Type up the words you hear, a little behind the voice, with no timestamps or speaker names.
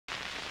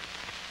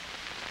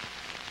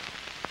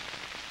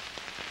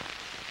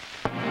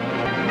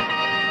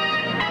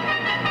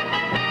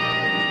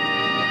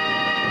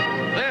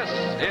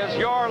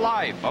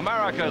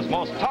America's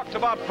most talked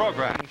about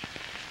program.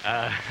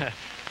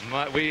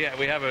 We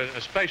have an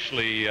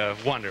especially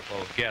wonderful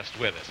guest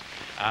with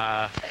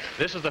us.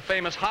 This is the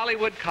famous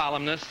Hollywood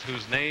columnist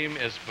whose name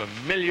is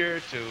familiar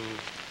to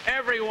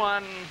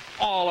everyone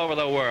all over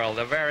the world,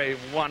 the very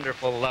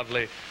wonderful,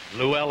 lovely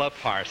Louella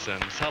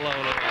Parsons. Hello,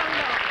 Louella.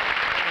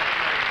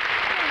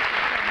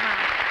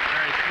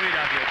 Very sweet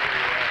of you to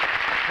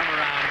come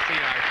around and see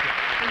our show.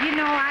 Well, you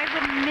know, I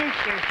wouldn't miss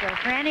your show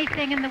for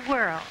anything in the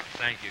world.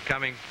 Thank you.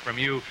 Coming from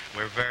you,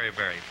 we're very,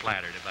 very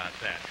flattered about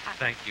that.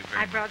 Thank you very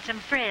much. I brought some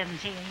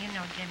friends here, you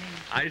know, Jimmy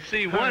McHugh. I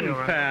see one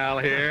pal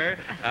here.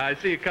 I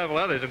see a couple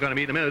others I'm going to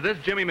meet in a minute. This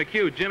is Jimmy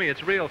McHugh. Jimmy,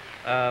 it's real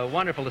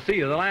wonderful to see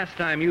you. The last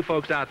time you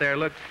folks out there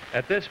looked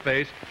at this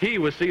face, he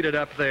was seated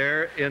up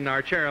there in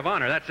our chair of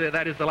honor.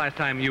 That is the last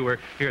time you were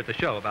here at the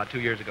show, about 2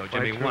 years ago.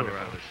 Jimmy,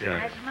 wonderful to see you. I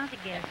have some other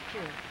guests, too.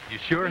 You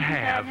sure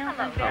have. Daniels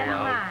and Ben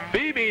Lyon.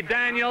 Bebe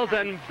Daniels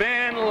and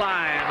Ben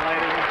Lyon,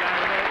 ladies and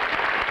gentlemen.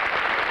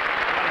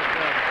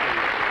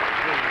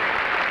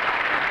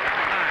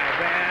 Hi,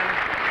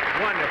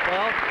 Ben.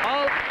 Wonderful.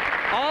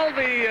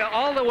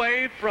 All the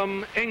way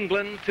from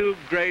England to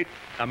great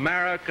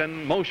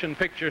American motion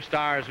picture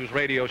stars whose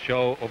radio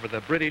show over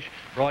the British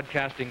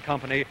Broadcasting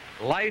Company,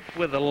 Life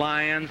with the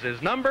Lyons, is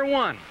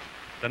 #1.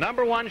 The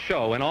 #1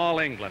 show in all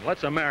England.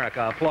 Let's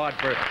America applaud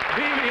for Bebe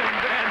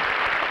and Ben.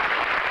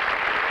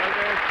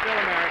 They're still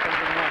Americans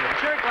in London.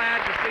 Sure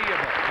glad to see you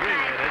both.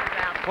 Really, it is.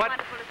 Ralph.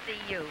 Wonderful to see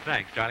you.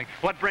 Thanks, darling.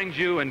 What brings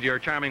you and your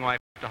charming wife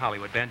to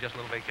Hollywood, Ben? Just a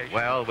little vacation?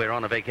 Well, we're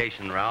on a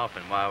vacation, Ralph,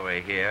 and while we're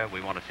here,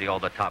 we want to see all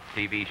the top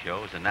TV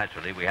shows, and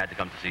naturally, we had to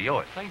come to see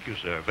yours. Thank you,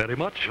 sir, very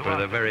much for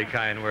the very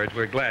kind words.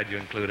 We're glad you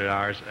included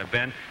ours.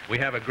 Ben, we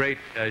have a great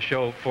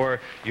show for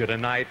you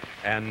tonight,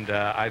 and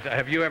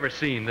have you ever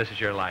seen This Is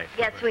Your Life?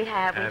 Yes, we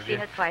have. We've Have seen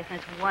you? it twice, and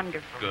it's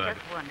wonderful. Good.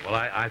 Just wonderful.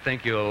 Well, I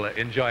think you'll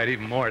enjoy it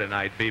even more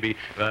tonight, Bebe,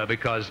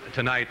 because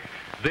tonight,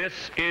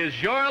 This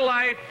Is Your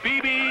Life,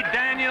 Bebe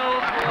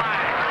Daniels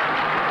Live.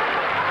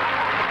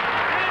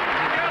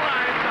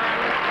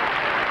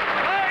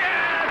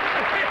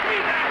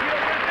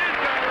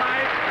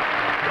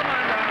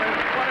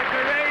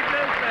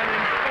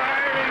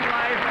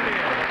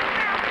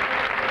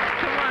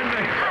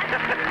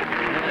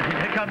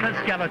 The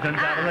skeletons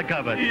out of the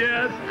cupboard.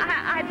 Yes.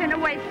 I've been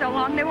away so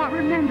long, they won't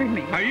remember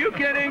me. Are you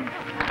kidding?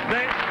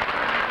 They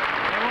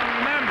won't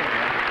remember you.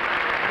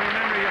 They'll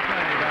remember you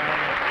plenty,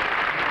 darling.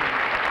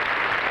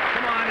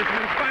 Come on, it's an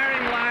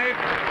inspiring life.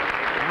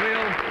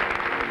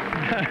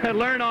 We'll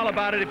learn all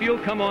about it if you'll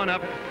come on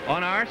up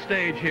on our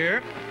stage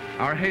here,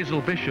 our Hazel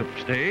Bishop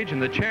stage, in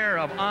the chair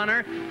of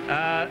honor.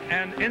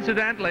 And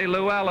incidentally,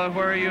 Louella,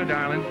 where are you,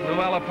 darling?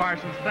 Louella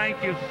Parsons,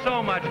 thank you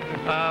so much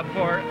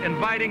for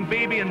inviting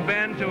Bebe and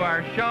Ben to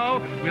our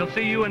show. We'll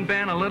see you and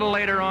Ben a little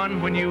later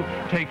on when you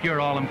take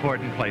your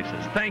all-important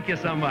places. Thank you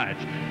so much.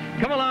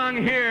 Come along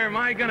here,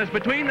 my goodness,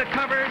 between the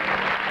covers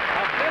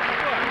of this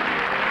book.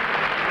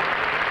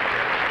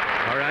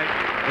 All right.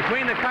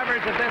 Between the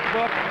covers of this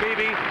book,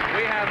 Bebe,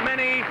 we have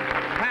many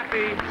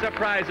happy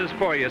surprises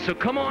for you. So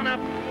come on up.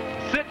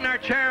 Sit in our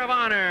chair of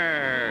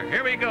honor.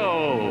 Here we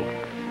go.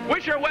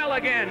 Wish her well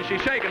again.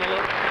 She's shaking a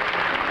little.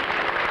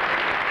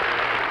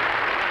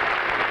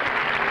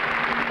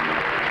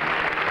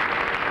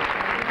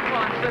 Come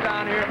on, sit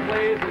down here,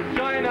 please, and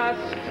join us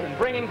in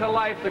bringing to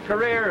life the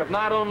career of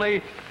not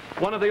only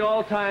one of the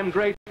all-time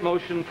great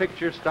motion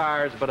picture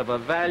stars, but of a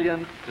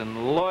valiant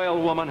and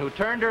loyal woman who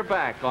turned her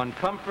back on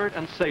comfort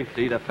and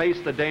safety to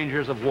face the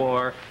dangers of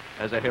war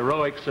as a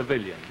heroic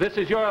civilian. This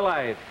Is Your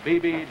Life,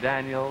 Bebe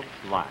Daniels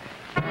Live.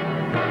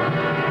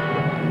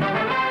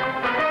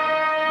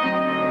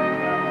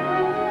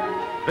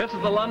 This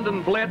is the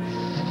London Blitz,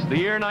 the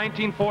year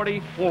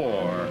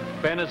 1944.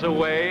 Ben is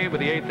away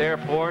with the 8th Air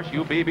Force.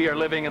 You, Bebe, are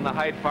living in the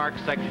Hyde Park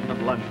section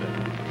of London.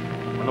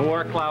 When the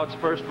war clouds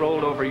first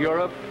rolled over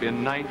Europe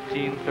in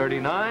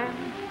 1939,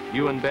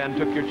 you and Ben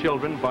took your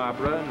children,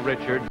 Barbara and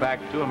Richard, back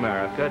to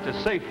America to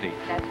safety.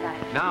 That's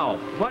right. Now,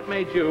 what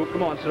made you,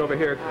 come on, sit over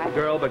here,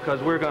 girl,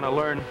 because we're going to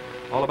learn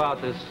all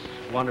about this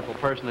wonderful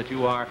person that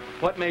you are.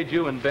 What made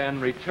you and Ben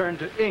return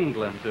to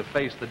England to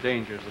face the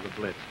dangers of the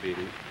Blitz,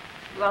 Bebe?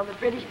 Well, the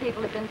British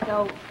people have been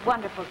so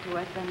wonderful to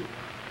us, and,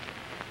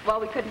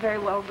 well, we couldn't very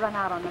well run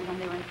out on them when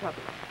they were in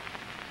trouble.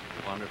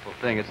 Wonderful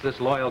thing. It's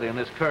this loyalty and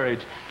this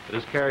courage that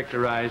has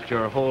characterized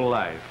your whole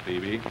life,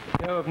 Bebe.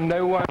 I know of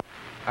no one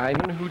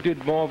who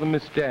did more than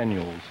Miss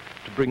Daniels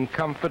to bring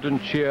comfort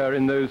and cheer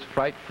in those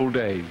frightful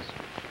days.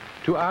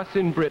 To us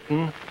in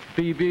Britain,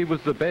 Bebe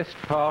was the best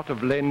part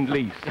of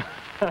Lend-Lease.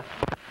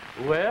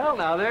 Well,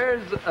 now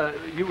there's,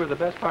 you were the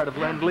best part of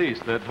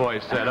Lend-Lease, that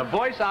voice said. A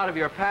voice out of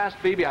your past,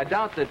 Bebe. I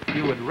doubt that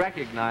you would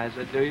recognize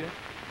it, do you?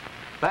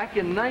 Back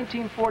in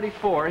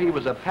 1944, he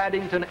was a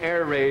Paddington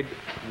air raid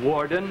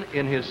warden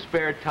in his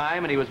spare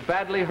time, and he was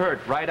badly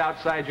hurt right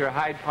outside your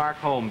Hyde Park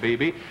home,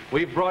 Bebe.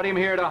 We've brought him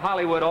here to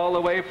Hollywood all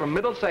the way from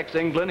Middlesex,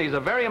 England. He's a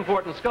very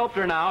important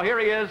sculptor now. Here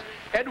he is,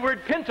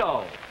 Edward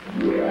Pinto.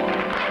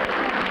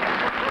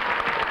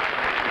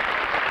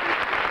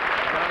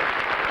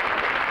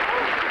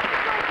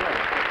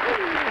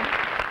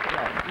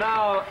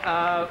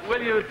 Now,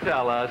 will you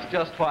tell us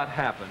just what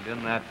happened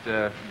in that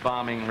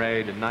bombing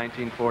raid in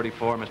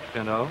 1944, Mr.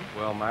 Pinto?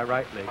 Well, my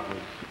right leg was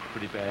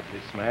pretty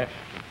badly smashed.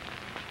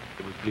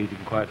 It was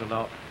bleeding quite a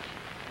lot.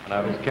 And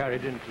I was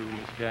carried into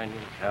Miss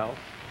Daniels' house,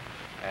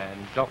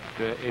 and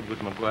Dr. Edward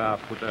McGuire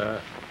put an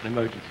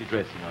emergency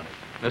dressing on it.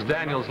 Miss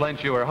Daniels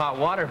lent you her hot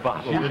water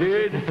bottle. She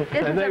did.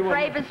 This is the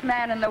bravest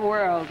man in the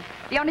world.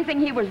 The only thing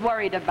he was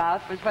worried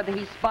about was whether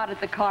he spotted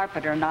the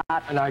carpet or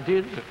not. And I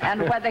did.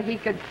 And whether he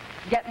could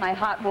get my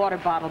hot water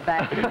bottle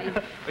back to me.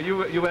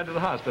 You went to the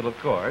hospital, of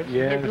course.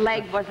 Yes. His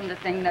leg wasn't the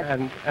thing that...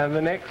 And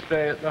the next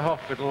day at the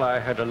hospital, I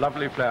had a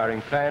lovely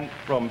flowering plant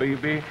from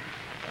Bebe,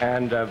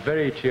 and a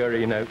very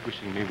cheery note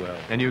wishing me well.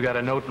 And you got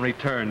a note in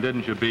return,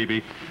 didn't you,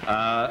 Bebe?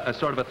 A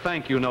sort of a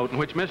thank you note in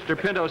which Mr.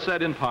 Pinto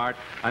said in part,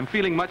 "I'm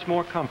feeling much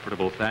more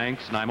comfortable,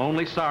 thanks, and I'm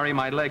only sorry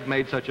my leg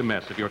made such a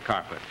mess of your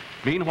carpet.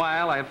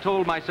 Meanwhile, I have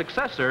told my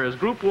successor as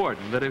group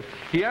warden that if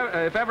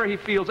ever he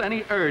feels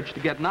any urge to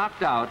get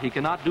knocked out, he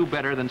cannot do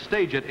better than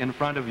stage it in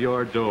front of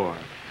your door."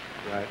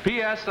 Right.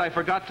 P.S. I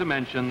forgot to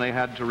mention they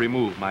had to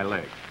remove my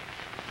leg.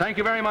 Thank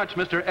you very much,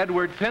 Mr.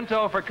 Edward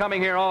Pinto, for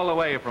coming here all the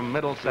way from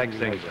Middlesex,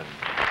 England.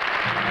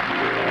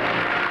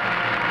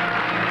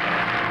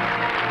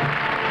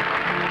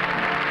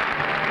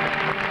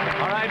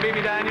 All right,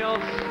 Bebe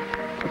Daniels,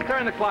 let's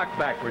turn the clock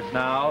backwards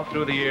now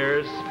through the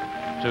years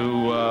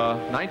to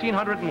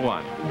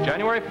 1901.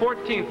 January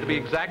 14th, to be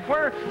exact.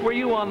 Where were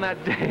you on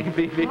that day,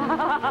 Bebe?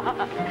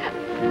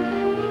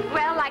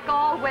 Well, like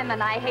all women,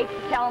 I hate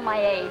to tell my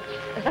age.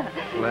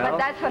 Well, but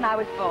that's when I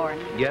was born.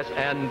 Yes,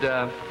 and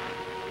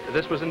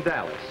this was in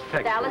Dallas,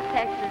 Texas. Dallas,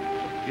 Texas.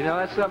 You know,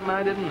 that's something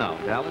I didn't know.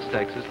 Dallas,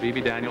 Texas,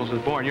 Bebe Daniels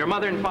was born. Your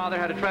mother and father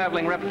had a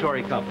traveling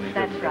repertory company.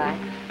 That's right.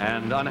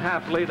 And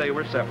unhappily, they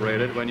were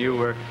separated when you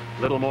were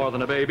little more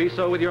than a baby.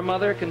 So with your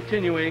mother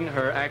continuing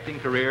her acting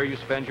career, you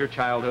spent your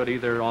childhood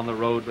either on the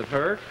road with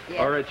her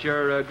or at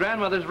your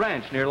grandmother's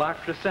ranch near La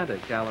Crescenta,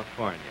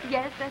 California.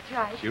 Yes, that's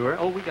right. Sure.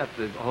 Oh, we got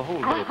the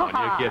whole rope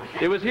on you, kid.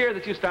 It was here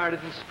that you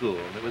started in school.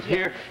 It was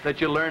here that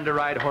you learned to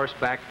ride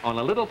horseback on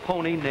a little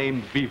pony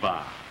named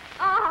Viva.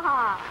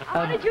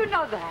 How did you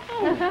know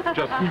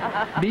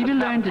that? Bebe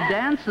learned to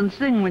dance and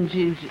sing when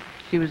she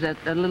was at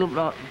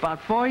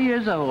about 4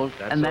 years old,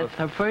 that's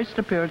her first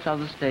appearance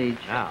on the stage.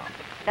 Now,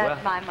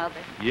 That's my mother.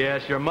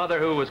 Yes, your mother,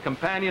 who was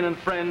companion and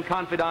friend,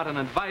 confidant and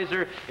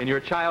advisor in your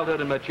childhood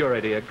and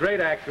maturity. A great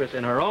actress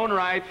in her own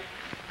right,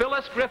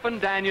 Phyllis Griffin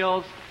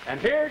Daniels, and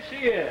here she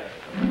is.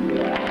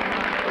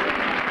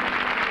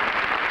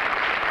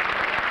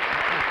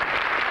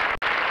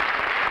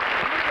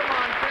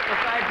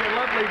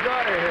 Lovely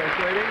daughter here,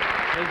 sweetie.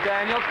 Miss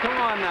Daniels, come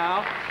on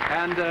now.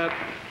 And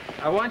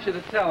I want you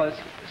to tell us,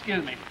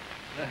 excuse me,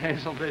 the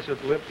Hazel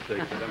Bishop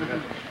lipstick.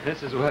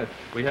 This is what,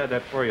 we had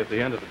that for you at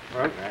the end of the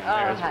program.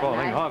 There, it's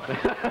falling off.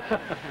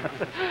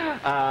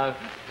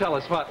 Tell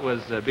us, what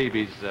was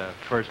Bebe's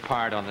first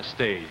part on the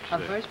stage? Her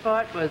first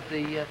part was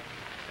the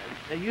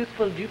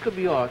youthful Duke of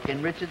York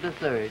in Richard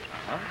III.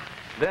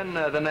 Then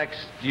the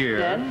next year,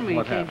 Then we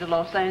what came happened? to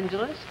Los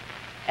Angeles,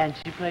 and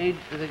she played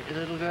the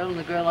little girl and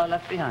the girl I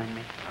left behind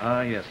me.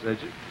 Ah, yes.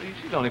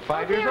 She's only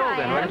 5 years old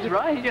then, right? That's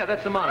right. Yeah,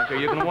 that's the monitor.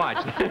 You can watch.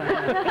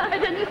 I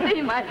didn't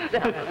see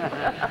myself.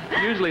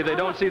 Usually they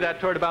don't see that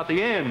toward about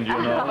the end, you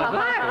know.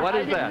 What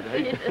is that?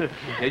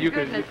 Yeah, you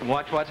can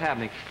watch what's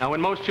happening. Now,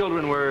 when most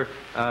children were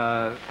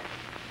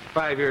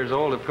 5 years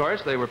old, of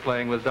course, they were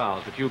playing with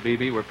dolls. But you,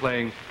 Bebe, were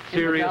playing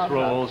serious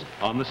roles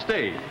on the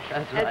stage.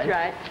 That's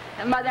right.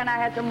 And Mother and I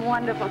had some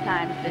wonderful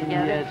times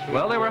together. Yes,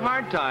 Well, there were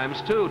hard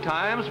times, too.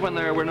 Times when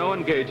there were no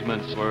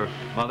engagements for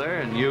Mother,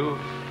 and you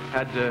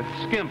had to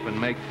skimp and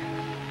make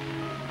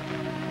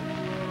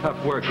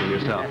tough work of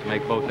yourself to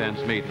make both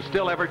ends meet. And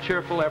still ever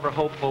cheerful, ever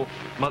hopeful,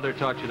 Mother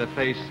taught you to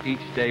face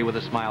each day with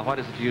a smile. What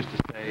is it you used to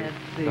say?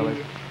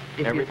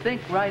 If you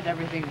think right,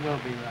 everything will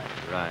be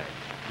right. Right.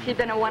 She's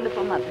been a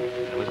wonderful mother.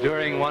 It was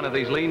during one of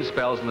these lean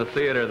spells in the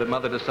theater that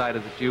Mother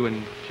decided that you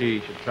and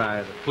she should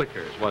try the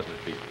flickers, wasn't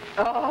it, Pete?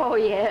 Oh,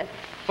 yes.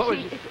 What was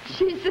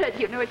she said,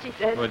 you know what she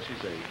said? What did she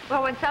say?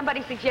 Well, when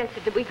somebody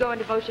suggested that we go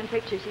into motion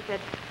pictures, she said,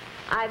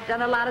 I've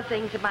done a lot of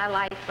things in my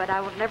life, but I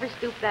will never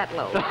stoop that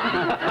low.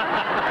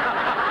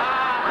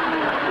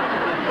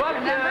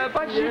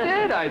 But she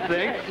did, I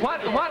think.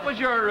 What was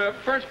your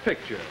first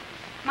picture?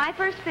 My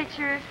first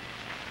picture,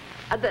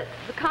 the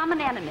Common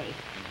Enemy.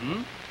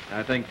 Mm-hmm.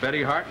 I think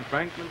Betty Hart and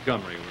Frank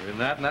Montgomery were in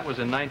that, and that was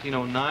in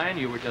 1909.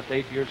 You were just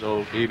 8 years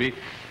old, Bebe.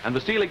 And the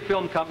Seelig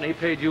Film Company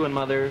paid you and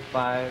Mother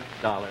 $5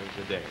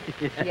 a day.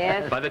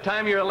 Yes. By the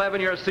time you're 11,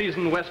 you're a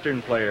seasoned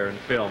Western player in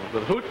films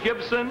with Hoot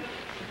Gibson.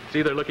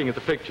 See, they're looking at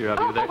the picture of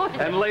you there. Oh,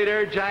 yes. And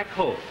later, Jack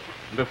Holt.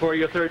 And before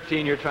you're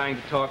 13, you're trying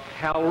to talk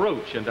Hal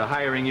Roach into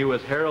hiring you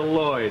as Harold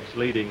Lloyd's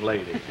leading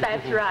lady.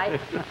 That's right.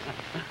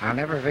 I'll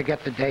never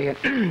forget the day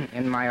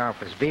in my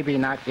office. Bebe,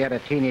 not yet a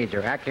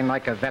teenager, acting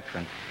like a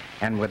veteran.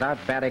 and without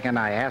batting an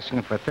eye,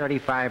 asking for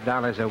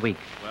 $35 a week.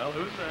 Well,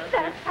 who's that?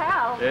 That's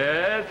Hal.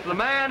 It's the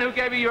man who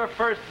gave you your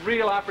first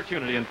real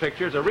opportunity in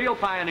pictures, a real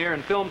pioneer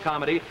in film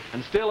comedy,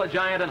 and still a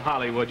giant in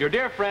Hollywood. Your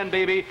dear friend,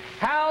 Bebe,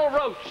 Hal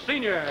Roach,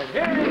 Sr.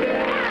 Here he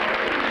is.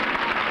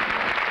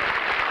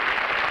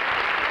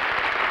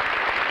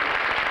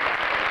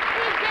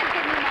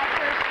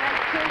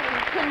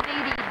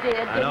 Did,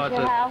 I know it's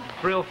you, Hal? a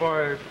thrill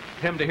for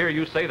him to hear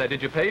you say that.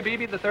 Did you pay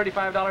Bebe the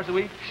 $35 a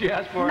week she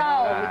asked for?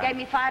 No, he gave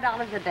me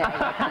 $5 a day.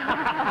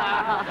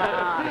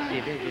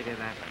 She did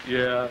that.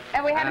 Yeah.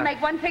 And we had to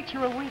make one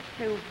picture a week,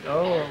 too.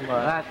 Oh, my.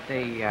 But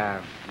the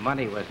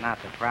money was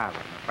not the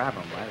problem. The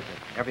problem was that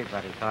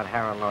everybody thought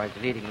Harold Lloyd's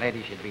leading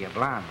lady should be a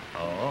blonde.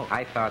 Oh.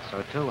 I thought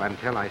so, too,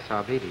 until I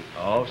saw Bebe.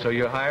 Oh, so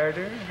you hired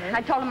her?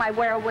 I told him I'd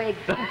wear a wig.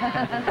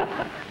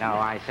 No,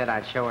 I said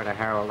I'd show her to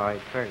Harold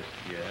Lloyd first.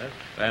 Yes.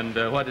 And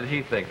what did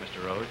he think,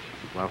 Mr. Roach?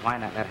 Well, why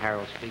not let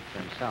Harold speak for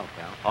himself,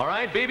 Al? All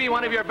right, Bebe,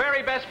 one of your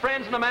very best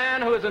friends and a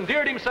man who has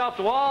endeared himself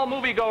to all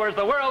moviegoers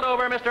the world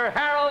over, Mr.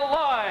 Harold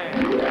Lloyd.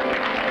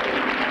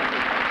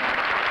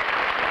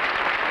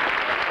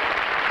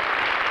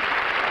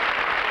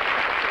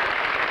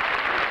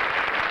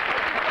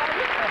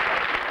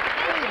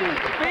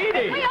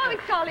 Speedy. We always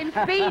call him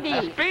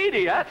Speedy.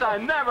 Speedy, I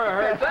never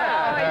heard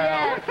that. Oh,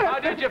 yes. How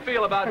did you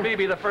feel about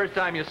Bebe the first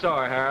time you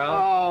saw her, Harold?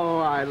 Oh,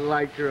 I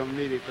liked her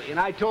immediately. And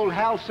I told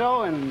Hal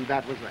so, and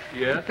that was that.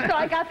 Yes? So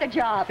I got the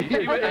job. And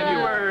you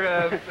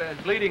were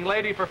leading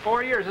lady for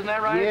 4 years, isn't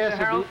that right, Yes,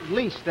 Harold? at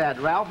least that,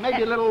 Ralph.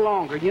 Maybe a little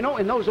longer. You know,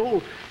 in those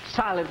old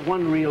silent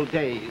one-reel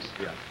days,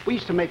 we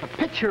used to make a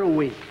picture a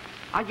week.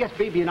 I guess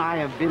Bebe and I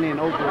have been in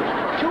over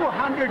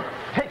 200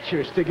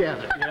 pictures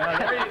together.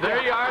 Yeah,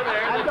 there you are,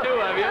 there, the two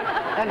of you.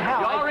 And Hal,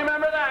 You all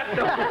remember that? and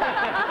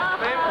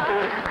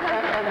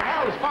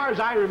Hal, as far as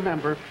I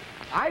remember,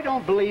 I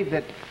don't believe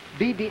that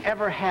Bebe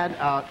ever had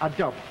a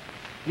double.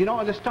 You know,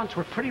 and the stunts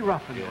were pretty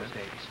rough in those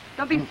days.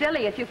 Don't be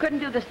silly. If you couldn't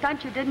do the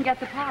stunt, you didn't get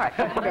the part.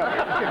 You're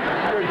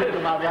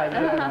about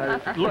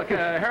right. Look,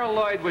 Harold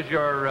Lloyd was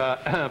your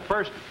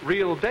first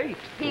real date.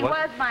 He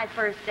was my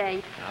first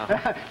date.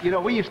 You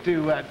know, we used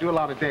to do a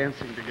lot of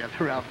dancing together,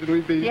 Ralph, didn't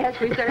we, Bebe? Yes,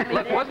 we certainly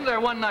Look, did. wasn't there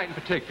one night in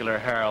particular,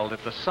 Harold,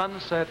 at the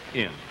Sunset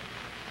Inn?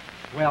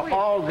 Well,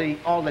 all the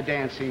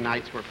dancing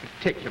nights were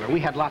particular.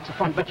 We had lots of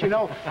fun. But, you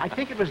know, I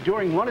think it was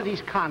during one of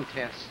these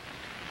contests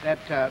that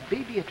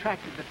Bebe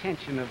attracted the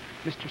attention of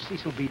Mr.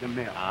 Cecil B.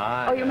 DeMille.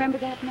 Oh, you remember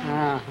that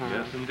now?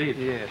 Yes, indeed.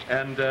 Yes.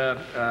 And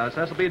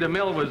Cecil B.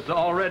 DeMille was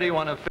already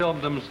one of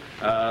filmdom's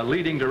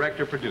leading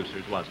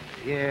director-producers, wasn't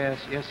he? Yes,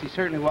 he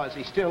certainly was.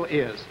 He still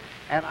is.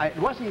 And it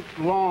wasn't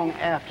long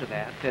after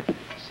that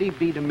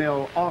C.B.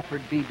 DeMille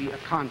offered Bebe a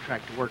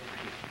contract to work for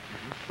him.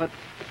 But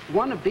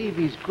one of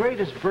Bebe's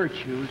greatest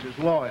virtues is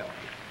loyalty.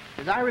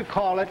 As I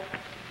recall it,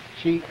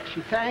 she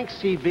thanked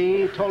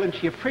C.B., told him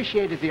she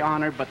appreciated the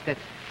honor, but that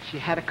she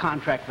had a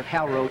contract with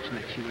Hal Roach and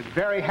that she was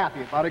very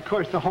happy about it. Of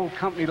course, the whole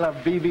company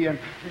loved Bebe, and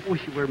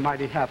we were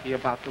mighty happy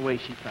about the way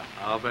she felt.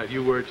 I'll bet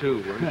you were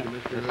too, weren't you,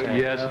 Mr. Roach?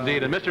 Yes,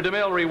 indeed. And Mr.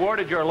 DeMille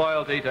rewarded your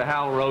loyalty to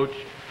Hal Roach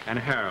and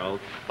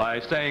Harold by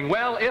saying,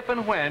 well, if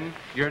and when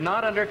you're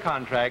not under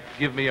contract,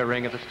 give me a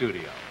ring at the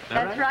studio.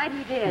 That's right,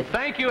 he did.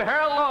 Thank you,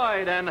 Harold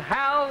Lloyd and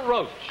Hal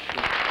Roach.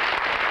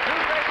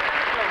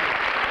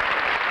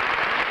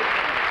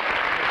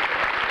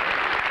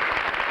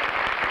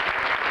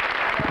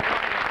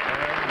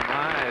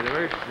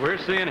 We're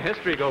seeing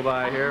history go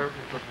by here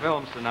for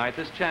films tonight.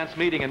 This chance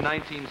meeting in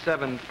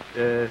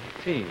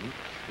 1917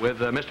 with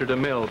Mr.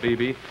 DeMille,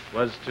 Bebe,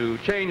 was to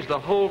change the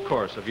whole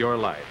course of your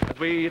life. As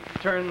we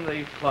turn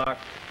the clock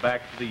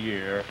back to the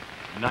year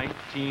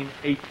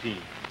 1918.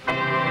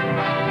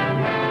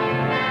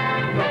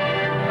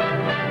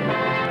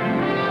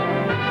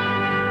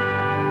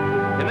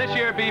 In this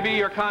year, Bebe,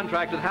 your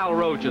contract with Hal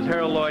Roach as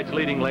Harold Lloyd's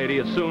leading lady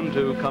is soon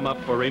to come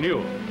up for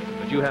renewal.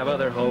 But you have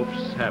other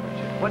hopes, haven't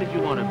you? What did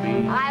you want to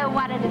be? I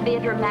wanted to be a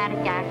dramatic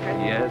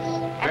actress. Yes,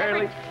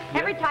 barely.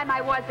 Every time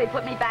I was, they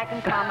put me back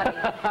in comedy.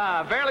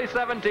 Barely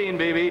 17,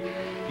 Bebe.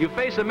 You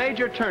face a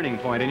major turning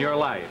point in your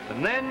life,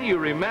 and then you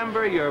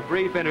remember your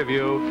brief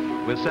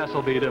interview with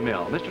Cecil B.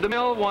 DeMille. Mr.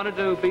 DeMille wanted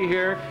to be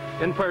here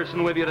in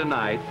person with you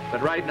tonight,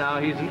 but right now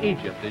he's in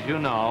Egypt, as you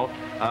know,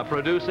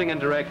 producing and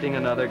directing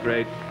another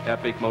great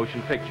epic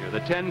motion picture, The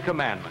Ten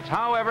Commandments.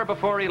 However,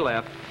 before he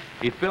left,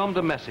 he filmed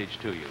a message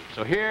to you.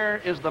 So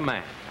here is the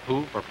man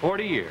who, for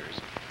 40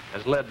 years,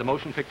 has led the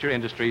motion picture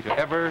industry to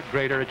ever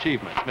greater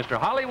achievements. Mr.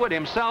 Hollywood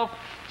himself,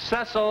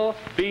 Cecil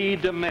B.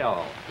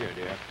 DeMille. Here,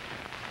 dear.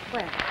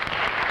 Where?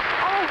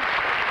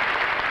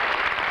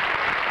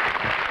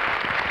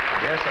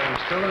 Yes, I'm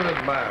still an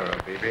admirer,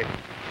 Bebe.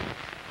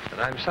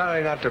 And I'm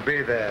sorry not to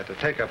be there to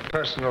take a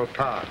personal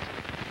part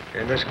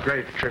in this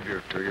great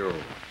tribute to you.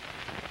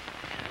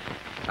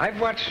 I've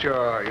watched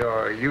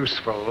your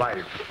useful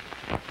life.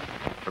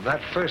 From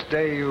that first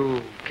day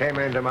you came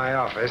into my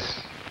office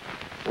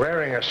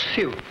wearing a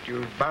suit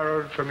you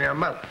borrowed from your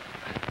mother.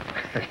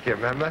 You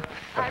remember?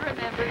 I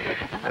remember.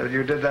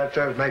 You did that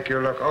to make you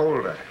look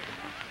older.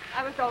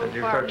 I was old. And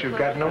you thought you'd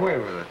gotten away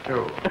with it,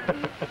 too.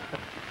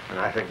 And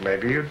I think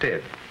maybe you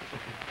did.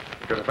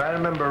 Because if I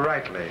remember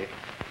rightly,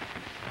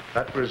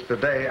 that was the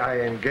day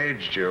I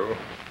engaged you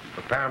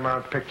for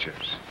Paramount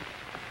Pictures.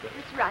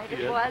 That's right,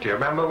 it was. Do you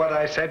remember what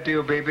I said to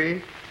you,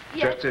 Bebe?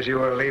 Yes. Just as you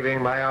were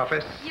leaving my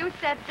office? You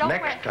said don't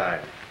Next time,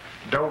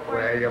 don't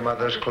wear your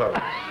mother's clothes.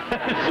 You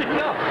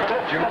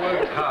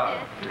worked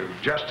hard to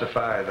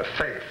justify the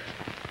faith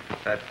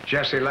that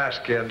Jesse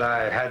Lasky and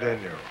I had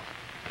in you.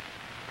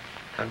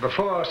 And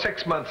before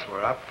 6 months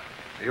were up,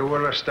 you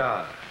were a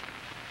star.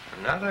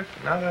 Not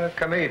a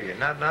comedian,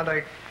 not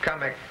a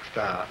comic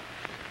star,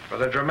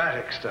 but a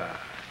dramatic star.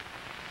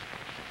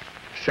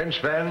 Since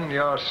then,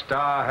 your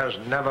star has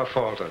never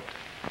faltered.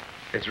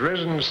 It's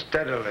risen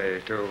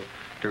steadily to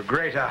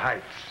greater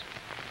heights.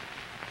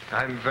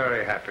 I'm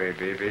very happy,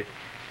 Bebe,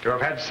 to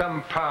have had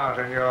some part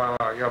in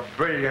your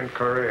brilliant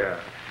career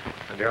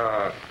and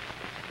your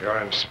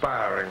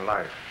inspiring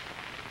life.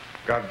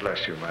 God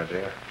bless you, my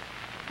dear.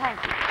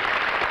 Thank you.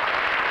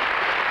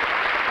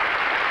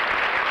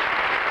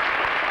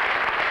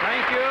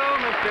 Thank you,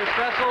 Mr.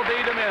 Cecil B.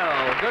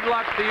 DeMille. Good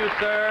luck to you,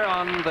 sir,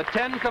 on the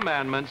 10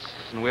 Commandments.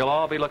 And we'll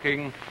all be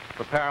looking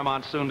for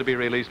Paramount's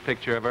soon-to-be-released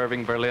picture of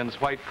Irving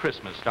Berlin's White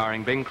Christmas,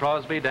 starring Bing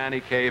Crosby,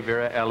 Danny Kaye,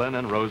 Vera Ellen,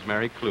 and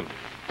Rosemary Clooney.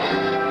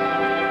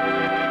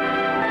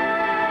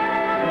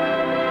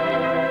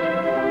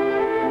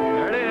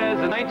 There it is,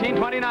 in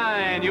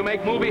 1929, you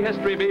make movie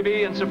history,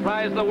 Bebe, and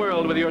surprise the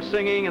world with your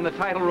singing in the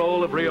title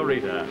role of Rio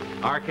Rita,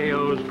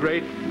 RKO's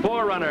great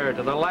forerunner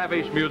to the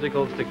lavish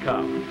musicals to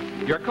come.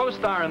 Your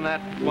co-star in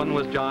that one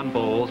was John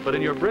Bowles, but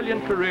in your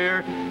brilliant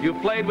career,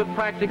 you've played with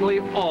practically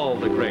all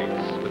the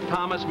greats. With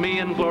Thomas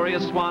Meehan,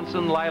 Gloria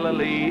Swanson, Lila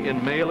Lee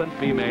in Male and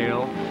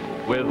Female,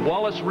 with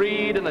Wallace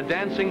Reed in The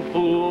Dancing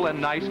Fool and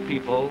Nice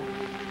People,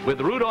 with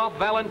Rudolph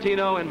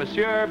Valentino in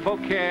Monsieur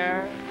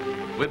Beaucaire,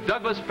 with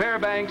Douglas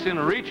Fairbanks in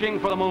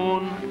Reaching for the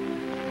Moon,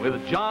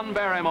 with John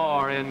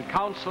Barrymore in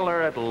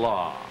Counselor at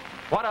Law.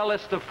 What a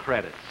list of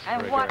credits.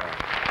 And what...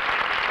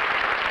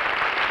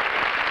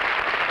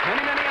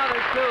 Many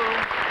others, too.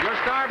 Your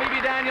star,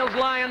 Bebe Daniels'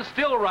 Lyons,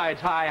 still rides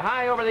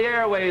high over the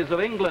airways of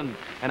England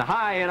and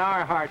high in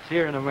our hearts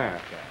here in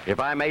America. If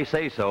I may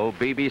say so,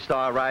 Bebe's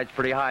star rides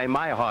pretty high in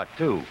my heart,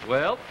 too.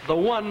 Well, the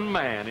one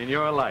man in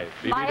your life,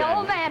 Bebe My Daniels.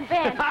 old man,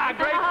 Ben.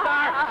 Great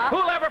star.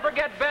 Who'll ever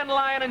forget Ben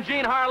Lyon and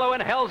Jean Harlow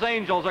in Hell's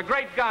Angels? A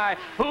great guy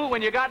who,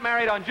 when you got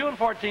married on June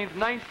 14th,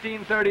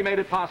 1930, made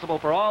it possible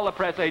for all the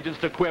press agents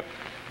to quip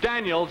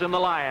Daniels in the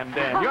Lion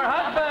Den. Your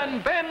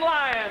husband, Ben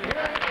Lyon.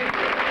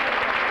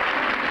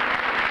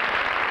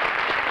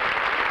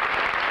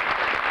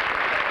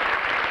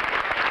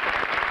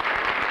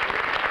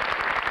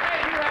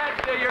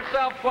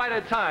 Yourself quite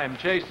a time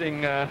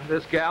chasing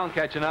this gal and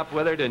catching up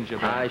with her, didn't you,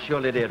 Ben? I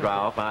surely did,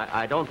 Ralph.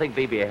 I don't think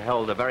Bebe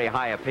held a very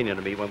high opinion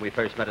of me when we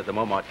first met at the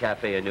Montmartre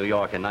Cafe in New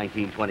York in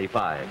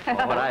 1925.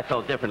 But I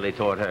felt differently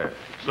toward her.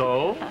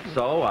 So?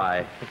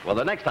 Well,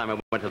 the next time I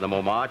went to the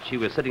Montmartre, she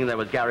was sitting there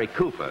with Gary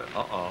Cooper.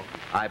 Uh-oh.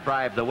 I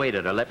bribed the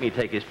waiter to let me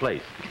take his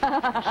place.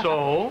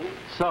 So,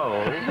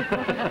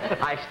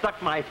 I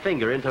stuck my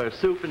finger into her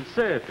soup and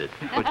served it.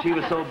 But she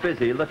was so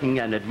busy looking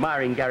and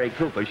admiring Gary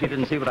Cooper, she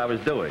didn't see what I was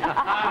doing.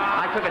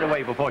 I took it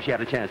away before she had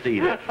a chance to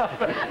eat it.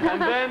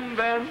 And then,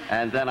 Ben?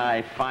 And then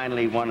I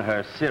finally won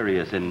her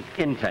serious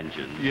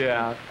intentions.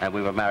 Yeah. And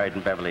we were married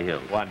in Beverly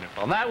Hills.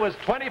 Wonderful. And that was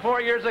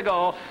 24 years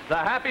ago, the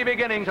happy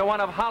beginning to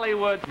one of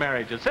Hollywood's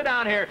marriages. Sit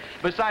down here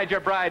beside your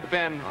bride,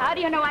 Ben. How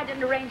do you know I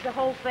didn't arrange the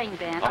whole thing,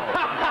 Ben? From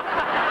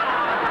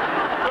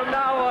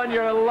now on,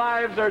 your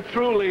lives are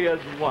truly as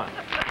one.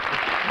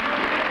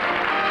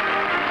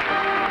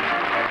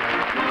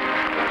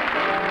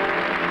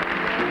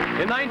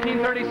 In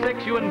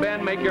 1936, you and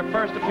Ben make your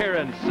first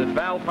appearance at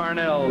Val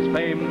Parnell's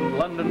famed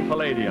London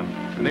Palladium,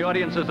 and the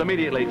audiences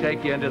immediately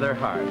take you into their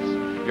hearts.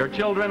 Your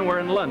children were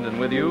in London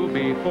with you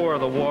before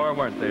the war,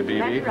 weren't they,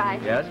 Bebe? That's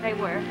right. Yes? They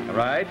were.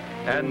 Right.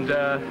 And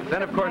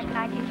then, of course,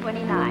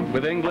 1929.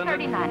 with England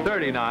 39.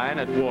 39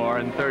 at war,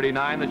 and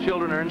 39, the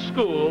children are in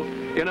school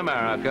in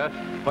America,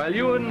 while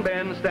you and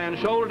Ben stand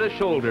shoulder to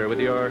shoulder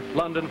with your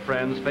London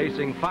friends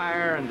facing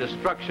fire and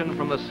destruction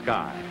from the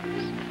skies.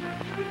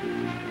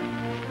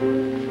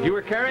 You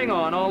were carrying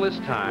on all this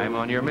time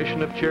on your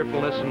mission of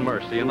cheerfulness and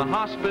mercy in the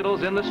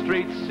hospitals, in the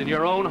streets, in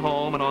your own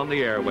home, and on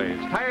the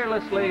airwaves,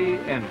 tirelessly,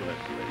 endlessly.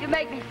 You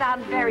make me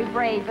sound very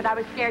brave, but I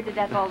was scared to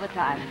death all the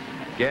time.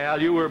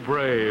 Gal, you were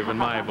brave in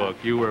my book.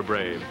 You were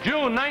brave.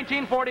 June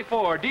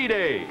 1944,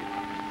 D-Day.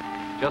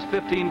 Just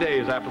 15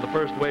 days after the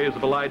first waves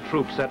of Allied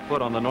troops set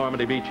foot on the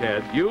Normandy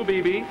beachhead, you,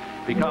 Bebe,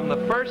 become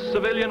the first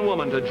civilian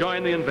woman to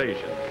join the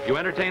invasion. You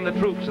entertain the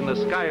troops in the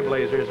Sky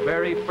Blazers'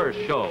 very first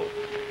show.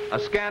 A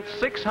scant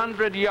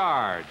 600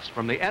 yards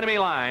from the enemy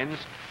lines,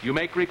 you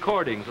make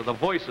recordings of the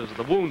voices of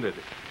the wounded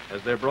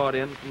as they're brought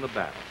in from the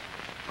battle.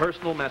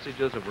 Personal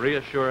messages of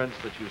reassurance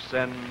that you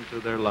send to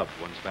their loved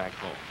ones back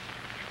home.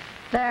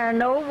 There are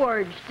no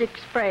words to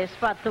express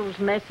what those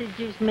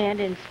messages meant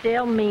and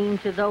still mean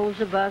to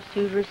those of us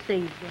who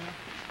received them.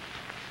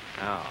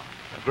 Now,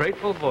 a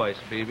grateful voice,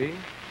 Bebe,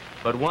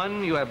 but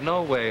one you have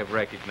no way of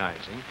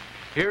recognizing.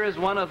 Here is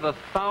one of the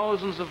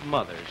thousands of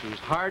mothers whose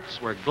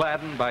hearts were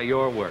gladdened by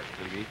your work,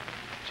 Bebe.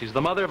 She's the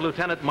mother of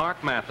Lieutenant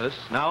Mark Mathis,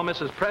 now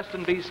Mrs.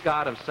 Preston B.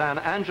 Scott of San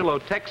Angelo,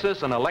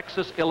 Texas, and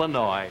Alexis,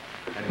 Illinois.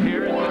 And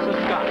here is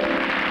Mrs. Scott.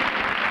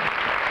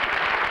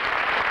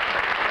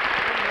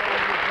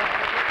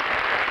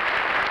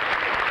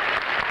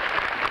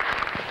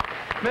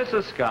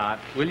 Mrs. Scott,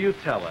 will you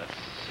tell us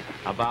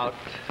about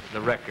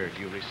the record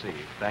you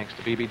received, thanks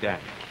to Bebe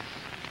Daniels?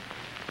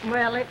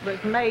 Well, it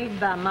was made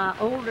by my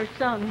older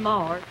son,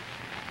 Mark,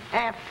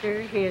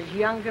 after his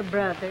younger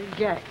brother,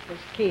 Jack, was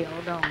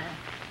killed on a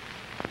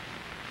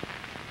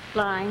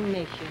flying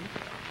mission.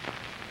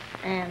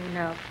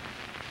 And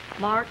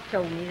Mark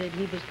told me that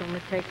he was going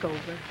to take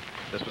over.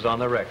 This was on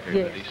the record.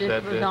 Yes, that he this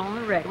said, was on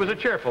the record. It was a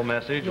cheerful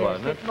message, Yes,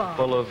 wasn't it? it was.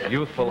 Full of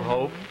youthful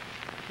hope.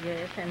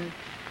 Yes, and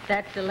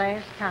that's the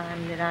last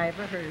time that I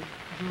ever heard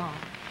of Mark.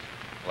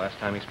 Last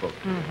time he spoke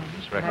to you.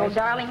 This record. Oh,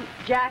 darling,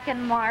 Jack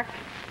and Mark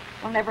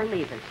will never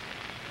leave us.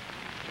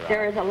 Right.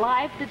 They're as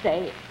alive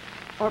today,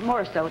 or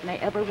more so than they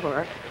ever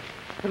were.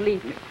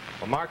 Believe me.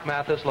 Well, Mark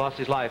Mathis lost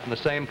his life in the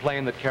same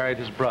plane that carried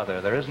his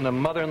brother. There isn't a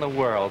mother in the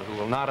world who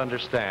will not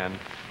understand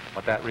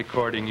what that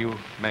recording you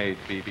made,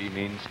 Bebe,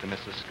 means to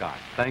Mrs. Scott.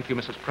 Thank you,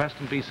 Mrs.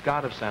 Preston B.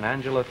 Scott of San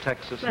Angelo,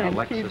 Texas, and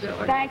Alexis.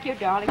 Thank you,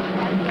 darling.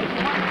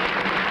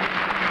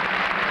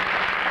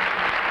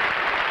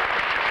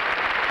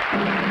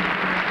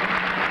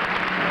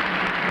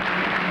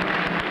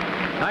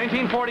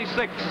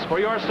 1946, for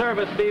your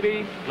service,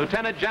 Bebe,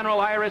 Lieutenant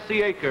General Ira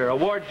C. Aker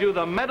awards you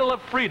the Medal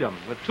of Freedom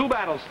with 2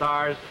 battle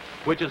stars,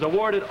 which is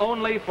awarded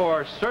only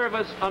for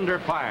service under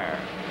fire.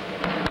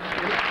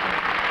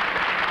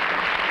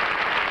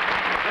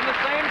 In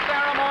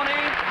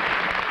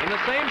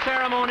the same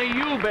ceremony,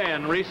 you,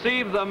 Ben,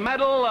 received the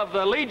Medal of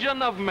the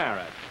Legion of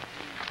Merit.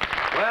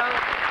 Well,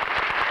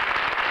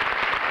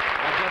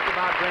 that just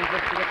about brings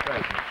us to the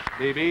present,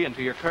 Bebe, and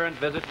to your current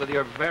visit with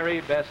your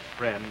very best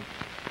friend,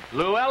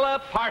 Louella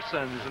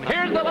Parsons. And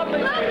here's the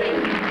lovely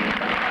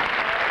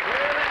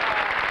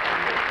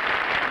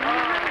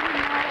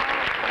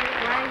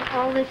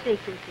All the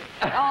secrecy.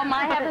 Oh,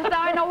 my heavens,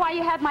 now I know why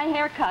you had my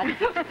hair cut.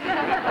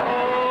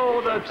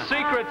 Oh, the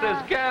secret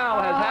this gal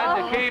has had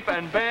to keep.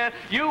 And Ben,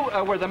 you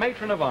were the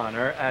matron of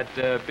honor at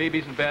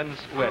Bebe's and Ben's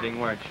wedding,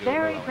 weren't you?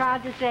 Very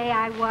proud to say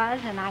I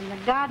was, and I'm the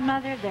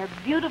godmother of their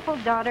beautiful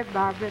daughter,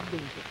 Barbara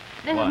Beebe.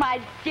 This is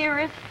my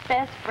dearest,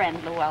 best friend,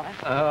 Louella.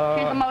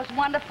 She's the most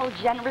wonderful,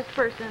 generous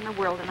person in the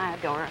world, and I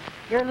adore her.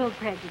 You're a little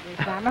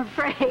prejudiced, I'm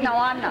afraid. No,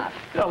 I'm not.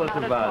 Tell us Not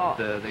at about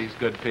all. these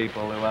good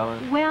people,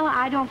 Louella. Well,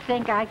 I don't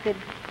think I could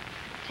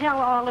tell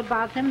all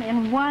about them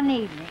in one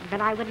evening,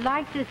 but I would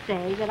like to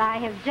say that I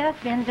have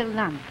just been to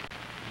London,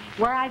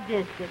 where I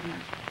visited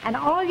them. And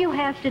all you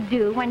have to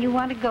do when you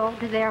want to go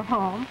to their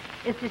home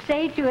is to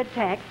say to a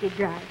taxi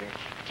driver,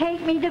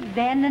 "Take me to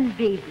Ben and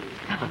Bebe's,"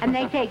 and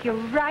they take you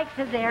right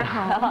to their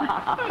home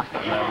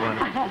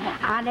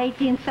on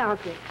 18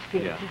 Southwick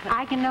Street. Yeah.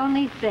 I can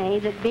only say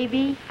that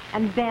Bebe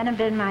and Ben have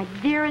been my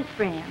dearest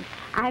friends.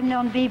 I've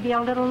known Bebe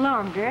a little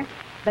longer,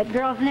 but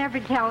girls never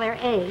tell their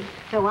age,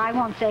 so I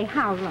won't say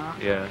how long.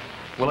 Yes.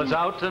 Well, it's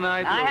out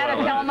tonight. I had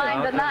to Louella. tell It's mine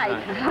out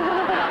tonight.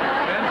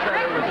 Ben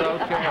said it was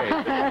okay.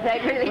 They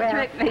really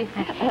tricked me.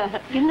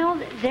 You know,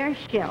 their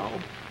show,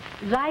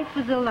 Life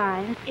with the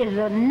Lyons, is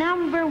the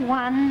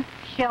 #1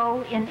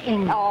 show in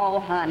England. Oh,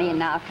 honey,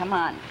 now, come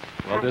on.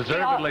 Well,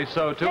 deservedly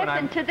so, too.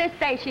 Listen, to this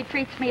day, she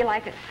treats me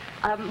like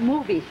a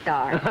movie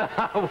star.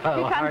 Well, She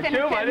comes aren't in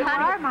you? and I says, didn't-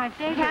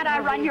 honey, can't I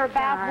run your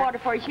bath water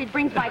for you? She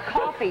brings my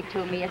coffee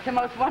to me. It's the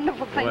most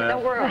wonderful thing in the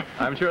world.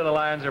 I'm sure the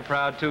Lions are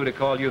proud, too, to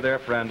call you their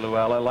friend,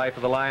 Louella. Life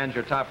of the Lions,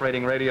 your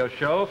top-rating radio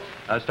show,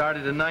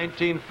 started in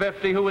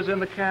 1950. Who was in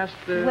the cast?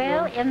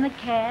 Well, in the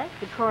cast,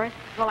 of course,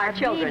 our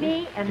children.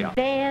 Bebe and Yeah.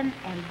 Ben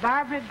and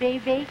Barbara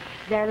Beebe,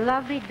 their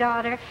lovely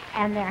daughter,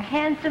 and their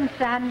handsome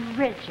son,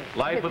 Richard.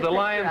 Life of the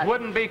Lions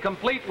wouldn't be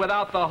complete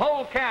without the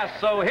whole cast.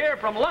 So here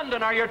from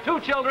London are your 2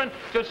 children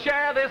to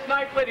share this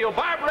night with you,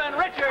 Barbara and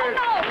Richard.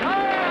 Oh, no.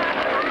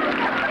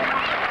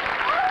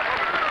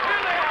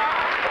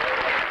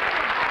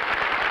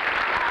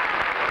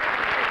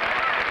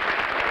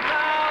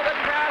 Now the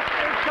cast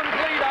is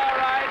complete, all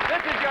right.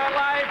 This is your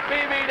life,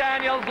 Bebe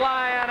Daniels,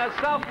 Lion, a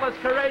selfless,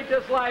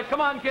 courageous life.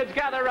 Come on, kids,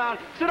 gather around.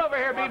 Sit over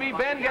here, Bebe.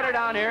 Ben, get her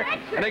down here.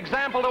 An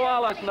example to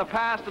all us in the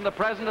past and the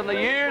present and the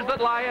years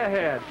that lie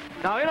ahead.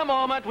 Now, in a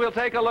moment, we'll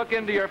take a look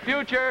into your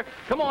future.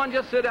 Come on,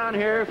 just sit down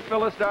here,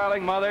 Phyllis,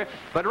 darling mother.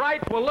 But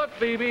right, well, look,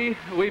 Bebe,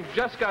 we've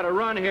just got to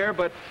run here,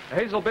 but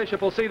Hazel Bishop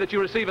will see that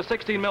you receive a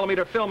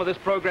 16mm film of this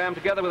program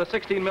together with a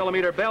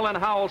 16mm Bell and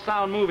Howell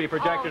sound movie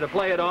projector to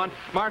play it on.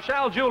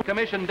 Marshall Jewell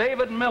commissioned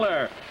David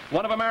Miller,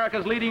 one of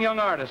America's leading young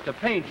artists, to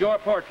paint your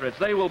portraits.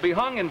 They will be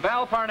hung in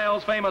Val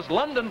Parnell's famous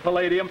London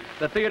Palladium,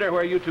 the theater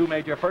where you two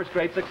made your first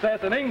great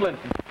success in England.